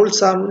controls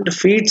and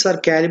feeds are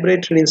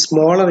calibrated in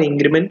smaller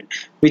increment,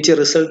 which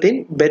result in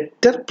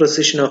better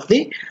precision of the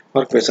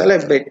workpiece.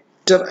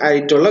 Better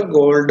ആയിട്ടുള്ള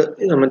gold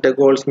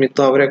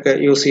സ്മിത്തോ അവരൊക്കെ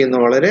use ചെയ്യുന്ന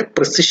വളരെ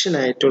precision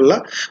ആയിട്ടുള്ള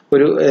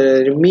ഒരു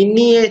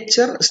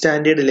miniature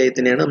standard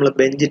ലെയ്ത്തിനെയാണ് നമ്മൾ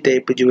bench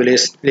type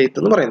jewellers lathe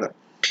എന്ന് പറയുന്നത്.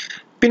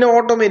 പിന്നെ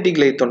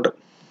ഓട്ടോമാറ്റിക് ലെയ്ത്ത് ഉണ്ട്.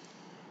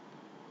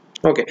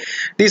 Okay,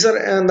 these are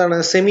എന്താണ്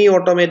semi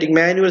automatic,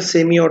 manual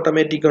semi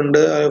automatic ഉണ്ട്,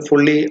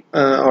 ഫുള്ളി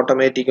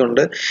ഓട്ടോമാറ്റിക്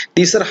ഉണ്ട്.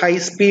 These are high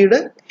speed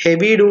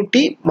heavy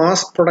duty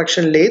mass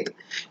production lathe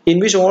in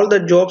which all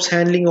the jobs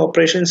handling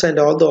operations and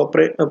all the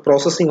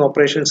processing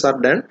operations are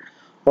done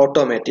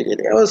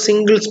automatically.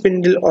 Single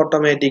spindle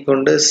automatic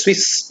ഉണ്ട്,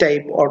 Swiss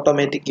type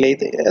automatic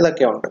lathe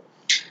ഇതൊക്കെ ഉണ്ട്.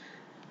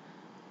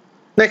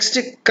 Next,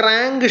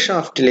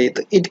 crankshaft lathe.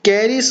 It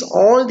carries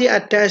all the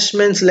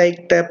attachments like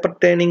taper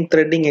turning,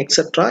 threading,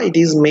 etc. It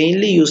is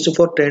mainly used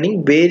for turning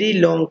very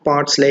long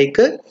parts like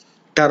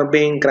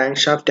turbine,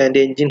 crankshaft and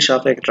engine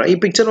shaft, etc. ഈ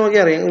picture നോക്കി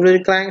അറിയാം, ഇവിടെ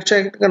ഒരു crank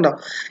shaft കണ്ടോ?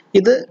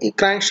 ഇത് ഈ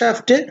crank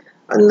shaft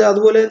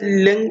അതുപോലെ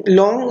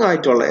long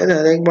ആയിട്ടുള്ള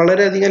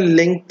വളരെയധികം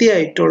ലെങ്തി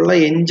ആയിട്ടുള്ള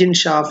engine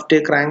shaft,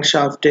 crank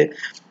shaft,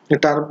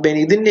 turbine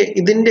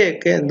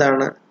ഇതിന്റെയൊക്കെ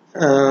എന്താണ്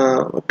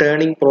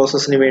ടേണിംഗ്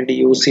പ്രോസസ്സിന് വേണ്ടി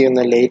യൂസ്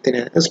ചെയ്യുന്ന ലെയ്ത്തിന്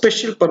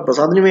സ്പെഷ്യൽ പർപ്പസ്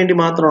അതിനു വേണ്ടി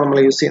മാത്രമാണ് നമ്മൾ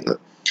യൂസ് ചെയ്യുന്നത്.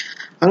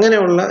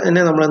 അങ്ങനെയുള്ള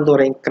തന്നെ നമ്മൾ എന്ത്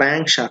പറയും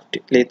ക്രാങ്ക്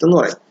ഷാഫ്റ്റ് ലെയ്ത്ത് എന്ന്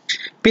പറയും.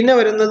 പിന്നെ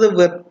വരുന്നത്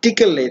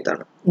വെർട്ടിക്കൽ ലെയ്ത്ത്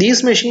ആണ്.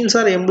 These machines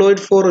R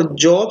employed four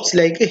jobs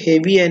like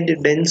heavy and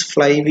dense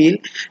fly wheel,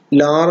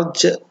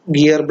 large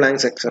gear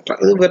blanks etcetera.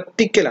 ഇത്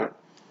വെർട്ടിക്കൽ ആണ്.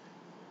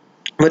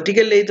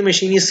 Vertical lathe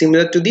machine is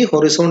similar to the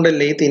horizontal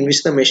lathe in which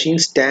the machine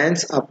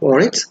stands upon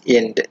its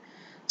end.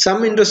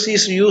 Some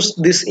industries use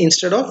this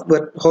instead of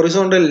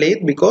horizontal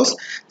lathe because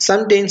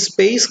sometimes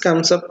space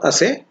comes up as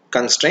a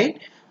constraint,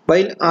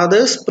 while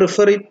others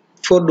prefer it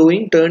for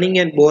doing turning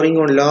and boring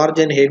on large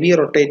and heavy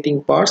rotating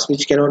parts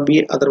which cannot be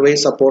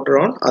otherwise supported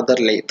on other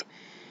lathe.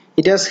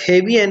 It has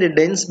heavy and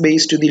dense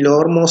base to the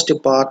lowermost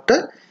part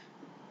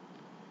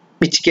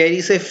which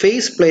carries a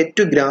face plate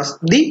to grasp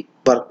the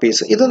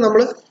workpiece. ഇത്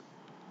നമ്മൾ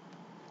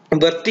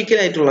vertical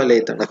ആയിട്ടുള്ള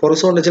lathe ആണ്.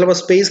 Horizontal ചിലപ്പോൾ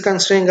space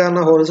constrain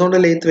കാരണം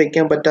horizontal lathe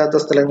വെക്കാൻ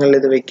പറ്റാത്ത സ്ഥലങ്ങളിൽ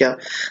ഇത് വെക്കാം,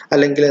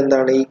 അല്ലെങ്കിൽ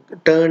എന്താണ് ഈ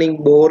ടേണിങ്,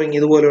 ബോറിങ്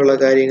ഇതുപോലെയുള്ള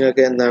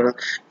കാര്യങ്ങൾക്ക് എന്താണ്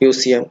യൂസ്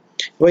ചെയ്യാം.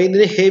 അപ്പോൾ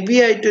ഇതിന് ഹെവി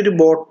ആയിട്ടൊരു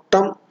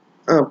ബോട്ടം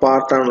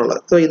പാർട്ടാണുള്ളത്.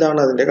 സോ ഇതാണ്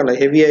അതിന്റെ കണ്ടോ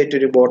ഹെവി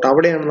ആയിട്ടൊരു ബോട്ടം,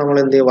 അവിടെയാണ് നമ്മൾ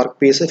എന്ത് വർക്ക്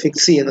പീസ്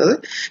ഫിക്സ് ചെയ്യുന്നത്.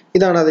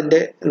 ഇതാണ് അതിന്റെ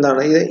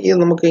എന്താണ് ഇത്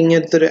നമുക്ക്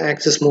ഇങ്ങനത്തെ ഒരു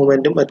ആക്സിസ്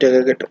മൂവ്മെന്റും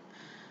മറ്റൊക്കെ കിട്ടും.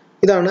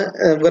 ഇതാണ്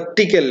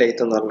വെർട്ടിക്കൽ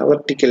ലെയ്ത്ത് എന്ന് പറഞ്ഞാൽ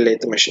വെർട്ടിക്കൽ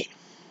ലെയ്ത്ത് മെഷീൻ.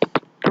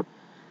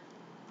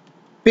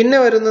 പിന്നെ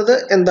വരുന്നത്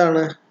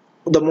എന്താണ്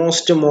ദ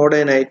മോസ്റ്റ്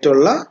മോഡേൺ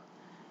ആയിട്ടുള്ള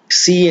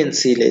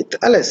CNC ലെയ്ത്ത്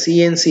അല്ലെ.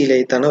 CNC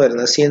ലെയ്ത്ത് ആണ്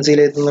വരുന്നത്. CNC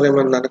ലെയ്ത്ത് എന്ന്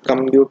പറയുമ്പോൾ എന്താണ്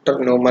computer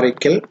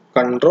numerical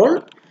control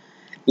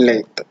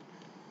lathe.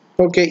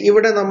 Okay,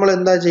 ഇവിടെ നമ്മൾ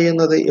എന്താ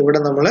ചെയ്യുന്നത്, ഇവിടെ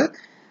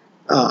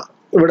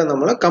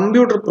നമ്മൾ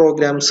കമ്പ്യൂട്ടർ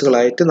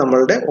പ്രോഗ്രാംസുകളായിട്ട്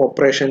നമ്മളുടെ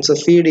ഓപ്പറേഷൻസ്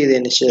ഫീഡ്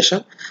ചെയ്തതിന് ശേഷം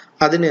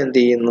അതിനെ എന്ത്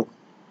ചെയ്യുന്നു,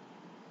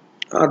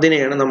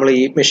 അതിനെയാണ് നമ്മൾ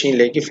ഈ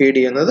മെഷീനിലേക്ക് ഫീഡ്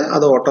ചെയ്യുന്നത്.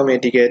 അത്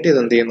ഓട്ടോമാറ്റിക്കായിട്ട് ഇത്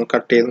എന്ത് ചെയ്യുന്നു,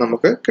 കട്ട് ചെയ്ത്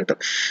നമുക്ക് കിട്ടും.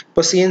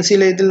 ഇപ്പോൾ CNC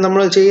ലേത്തിൽ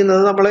നമ്മൾ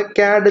ചെയ്യുന്നത് നമ്മളെ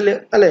CAD-ൽ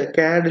അല്ലെ,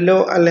 CAD-ലോ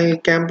അല്ലെങ്കിൽ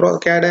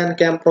CAD ആൻഡ്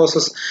CAM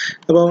പ്രോസസ്,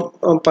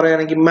 ഇപ്പം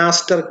പറയുകയാണെങ്കിൽ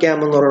മാസ്റ്റർ ക്യാം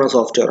എന്ന് പറയുന്ന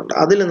സോഫ്റ്റ്വെയർ ഉണ്ട്.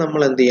 അതിൽ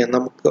നമ്മൾ എന്ത് ചെയ്യാം,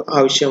 നമുക്ക്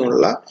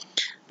ആവശ്യമുള്ള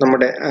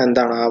നമ്മുടെ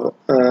എന്താണ്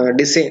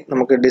ഡിസൈൻ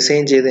നമുക്ക്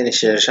ഡിസൈൻ ചെയ്തതിന്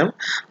ശേഷം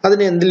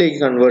അതിനെ എന്തിലേക്ക്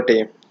കൺവേർട്ട്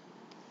ചെയ്യും,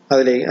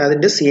 അതിലേക്ക്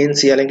അതിൻ്റെ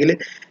CNC അല്ലെങ്കിൽ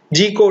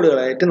G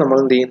കോഡുകളായിട്ട് നമ്മൾ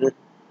എന്ത് ചെയ്യുന്നു,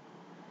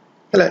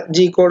 അല്ല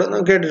G കോഡ്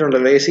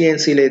കേട്ടിട്ടുണ്ടല്ലോ,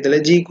 CNC ലേതിലെ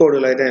G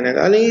കോഡുകളായിട്ട് തന്നെ,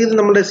 അല്ലെങ്കിൽ ഇത്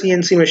നമ്മുടെ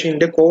CNC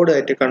മെഷീനിന്റെ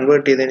കോഡായിട്ട്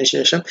കൺവേർട്ട് ചെയ്തതിന്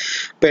ശേഷം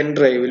പെൻ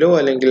ഡ്രൈവിലോ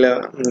അല്ലെങ്കിൽ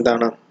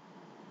എന്താണ്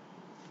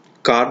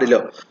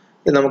കാർഡിലോ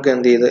നമുക്ക്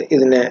എന്ത് ചെയ്ത്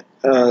ഇതിനെ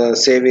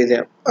സേവ് ചെയ്ത്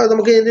അത്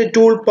നമുക്ക് ഇതിന്റെ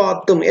ടൂൾ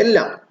പാത്തും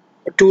എല്ലാം,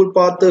 ടൂൾ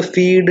പാത്ത്,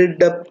 ഫീഡ്,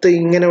 ഡെപ്ത്,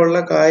 ഇങ്ങനെയുള്ള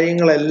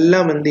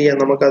കാര്യങ്ങളെല്ലാം എന്ത് ചെയ്യാം,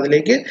 നമുക്ക്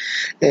അതിലേക്ക്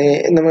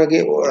നമുക്ക്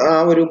ആ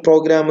ഒരു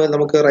പ്രോഗ്രാം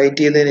നമുക്ക്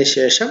റൈറ്റ് ചെയ്തതിന്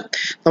ശേഷം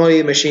നമ്മൾ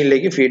ഈ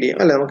മെഷീനിലേക്ക് ഫീഡ് ചെയ്യും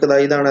അല്ലെ. നമുക്ക്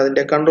ഇതാണ്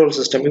അതിന്റെ കൺട്രോൾ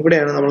സിസ്റ്റം.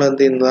 ഇവിടെയാണ് നമ്മൾ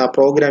എന്ത് ചെയ്യുന്നത്, ആ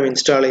പ്രോഗ്രാം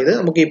ഇൻസ്റ്റാൾ ചെയ്ത്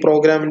നമുക്ക് ഈ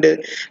പ്രോഗ്രാമിന്റെ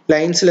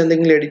ലൈൻസിൽ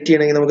എന്തെങ്കിലും എഡിറ്റ്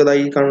ചെയ്യണമെങ്കിൽ നമുക്ക്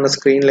ഈ കാണുന്ന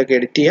സ്ക്രീനിലൊക്കെ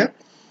എഡിറ്റ് ചെയ്യാം.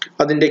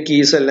 അതിന്റെ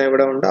കീസ് എല്ലാം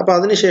ഇവിടെ ഉണ്ട്. അപ്പോൾ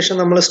അതിനുശേഷം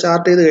നമ്മൾ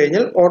സ്റ്റാർട്ട് ചെയ്ത്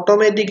കഴിഞ്ഞാൽ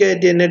ഓട്ടോമാറ്റിക്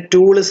ആയിട്ട് തന്നെ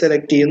ടൂൾ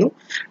സെലക്ട് ചെയ്യുന്നു.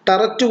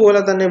 ടറക്റ്റ്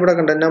പോലെ തന്നെ ഇവിടെ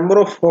കണ്ട നമ്പർ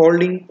ഓഫ്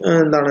ഹോൾഡിംഗ്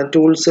എന്താണ്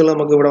ടൂൾസുകൾ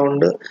നമുക്ക് ഇവിടെ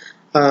ഉണ്ട്.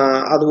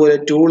 അതുപോലെ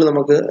ടൂൾ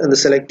നമുക്ക്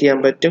സെലക്ട് ചെയ്യാൻ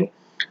പറ്റും.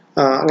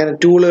 അങ്ങനെ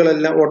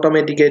ടൂളുകളെല്ലാം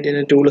ഓട്ടോമാറ്റിക് ആയിട്ട്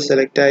തന്നെ ടൂൾ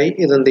സെലക്ട് ആയി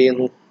ഇതെന്ത്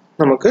ചെയ്യുന്നു,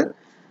 നമുക്ക്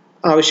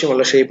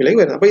ആവശ്യമുള്ള ഷേപ്പിലേക്ക്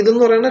വരുന്നത്. അപ്പോൾ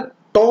ഇതെന്ന് പറയുന്നത്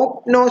top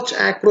notch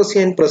accuracy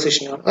and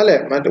precision ആണ് അല്ലെ.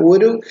 മറ്റേ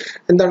ഒരു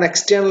എന്താണ്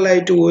എക്സ്റ്റേണൽ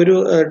ആയിട്ട് ഒരു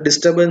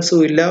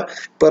ഡിസ്റ്റർബൻസും ഇല്ല.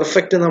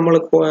 പെർഫെക്റ്റ് നമ്മൾ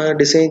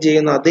ഡിസൈൻ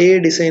ചെയ്യുന്ന അതേ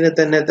ഡിസൈനിൽ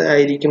തന്നെ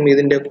ആയിരിക്കും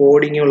ഇതിന്റെ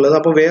കോഡിങ് ഉള്ളത്.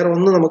 അപ്പോൾ വേറെ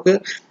ഒന്നും നമുക്ക്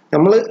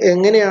നമ്മൾ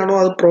എങ്ങനെയാണോ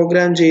അത്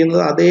പ്രോഗ്രാം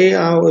ചെയ്യുന്നത് അതേ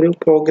ആ ഒരു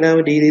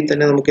പ്രോഗ്രാം രീതിയിൽ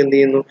തന്നെ നമുക്ക് എന്ത്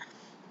ചെയ്യുന്നു,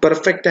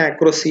 പെർഫെക്റ്റ്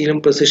ആക്യുറസിയിലും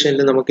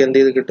പ്രിസിഷനിലും നമുക്ക് എന്ത്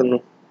ചെയ്ത് കിട്ടുന്നു,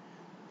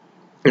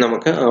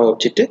 നമുക്ക് ആ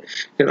ഒബ്ജക്റ്റ്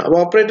കിട്ടണം. അപ്പോൾ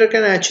operator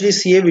can actually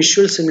see A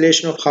visual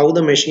simulation of how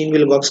the machine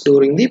will works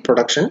during the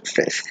production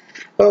face.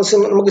 അപ്പോൾ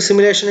നമുക്ക്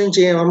സിമുലേഷനും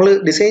ചെയ്യാം. നമ്മൾ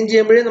ഡിസൈൻ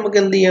ചെയ്യുമ്പോഴേ നമുക്ക്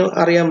എന്ത് ചെയ്യാം,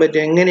 അറിയാൻ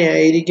പറ്റും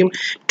എങ്ങനെയായിരിക്കും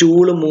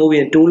ടൂള് മൂവ്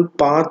ചെയ്യാൻ, ടൂൾ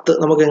പാത്ത്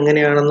നമുക്ക്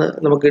എങ്ങനെയാണെന്ന്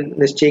നമുക്ക്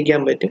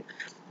നിശ്ചയിക്കാൻ പറ്റും.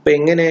 അപ്പോൾ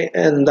എങ്ങനെ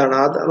എന്താണ്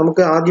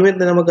നമുക്ക് ആദ്യമേ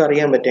തന്നെ നമുക്ക്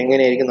അറിയാൻ പറ്റും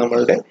എങ്ങനെയായിരിക്കും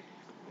നമ്മളുടെ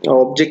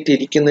ഒബ്ജക്റ്റ്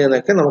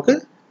ഇരിക്കുന്നതെന്നൊക്കെ നമുക്ക്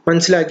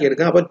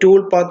മനസ്സിലാക്കിയെടുക്കാം. അപ്പോൾ ടൂൾ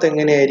പാത്ത്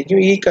എങ്ങനെയായിരിക്കും,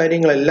 ഈ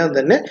കാര്യങ്ങളെല്ലാം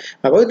തന്നെ.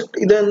 അപ്പോൾ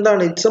ഇത്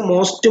എന്താണ്, it's A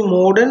most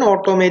modern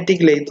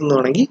automatic lathe എന്ന്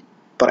വേണമെങ്കിൽ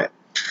പറയാം.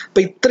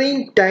 അപ്പോൾ ഇത്രയും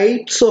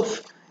ടൈപ്സ് ഓഫ്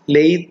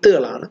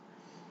ലെയ്ത്തുകളാണ്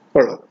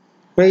ഉള്ളത്.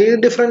 ഈ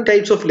ഡിഫറെൻറ്റ്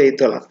ടൈപ്സ് ഓഫ്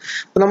ലെയ്ത്തുകളാണ്.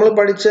 അപ്പോൾ നമ്മൾ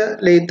പഠിച്ച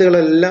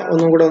ലെയ്ത്തുകളെല്ലാം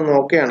ഒന്നും കൂടെ ഒന്ന്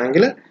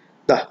നോക്കുകയാണെങ്കിൽ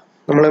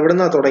നമ്മൾ എവിടെ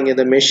നിന്നാണ്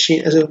തുടങ്ങിയത്, മെഷീൻ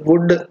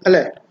വുഡ്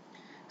അല്ലേ,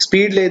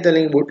 സ്പീഡ് ലെയ്ത്ത്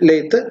അല്ലെങ്കിൽ വുഡ്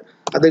ലെയ്ത്ത്,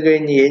 അത്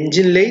കഴിഞ്ഞ്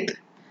engine lathe,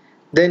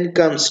 then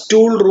comes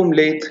tool room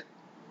lathe,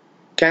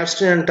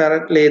 Capstan and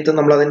turret lathe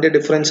നമ്മൾ അതിന്റെ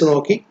ഡിഫറൻസ്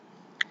നോക്കി.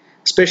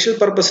 Special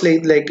purpose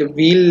lathe like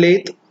wheel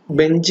lathe,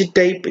 bench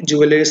type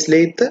jewellers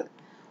lathe,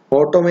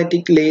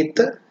 automatic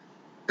lathe,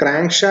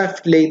 crank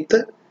shaft lathe,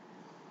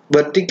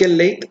 vertical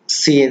lathe,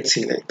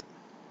 CNC lathe.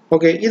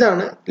 Okay,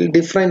 ഇതാണ്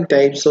different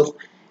types of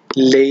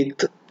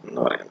lathe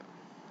എന്ന് പറയുന്നത്.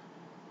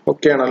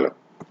 Okay ആണല്ലോ.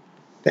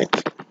 Thank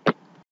you.